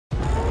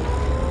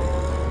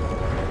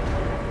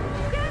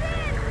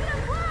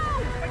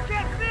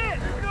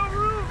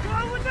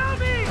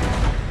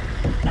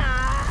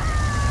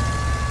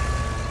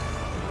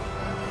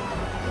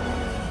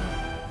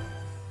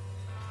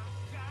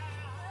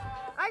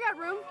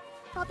room?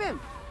 Hop in.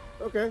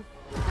 Okay.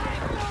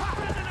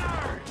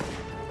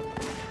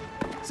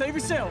 Save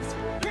yourselves.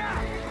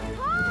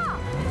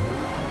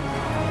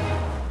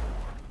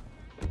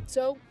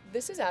 So,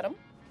 this is Adam.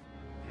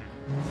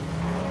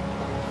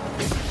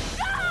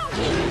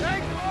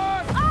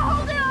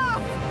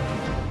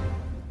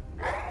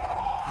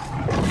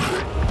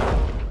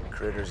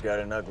 Critter's got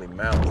an ugly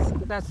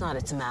mouth. That's not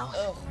its mouth.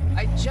 Oh,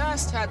 I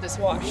just had this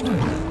washed.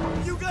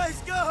 You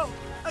guys go!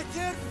 I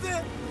can't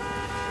fit!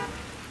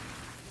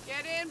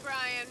 Get in,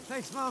 Brian.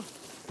 Thanks, Mom.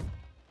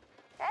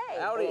 Hey.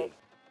 Howdy.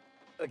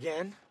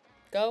 Again?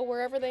 Go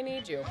wherever they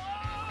need you.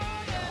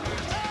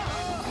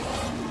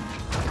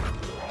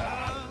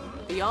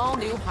 The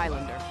all-new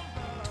Highlander.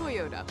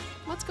 Toyota.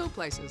 Let's go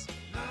places.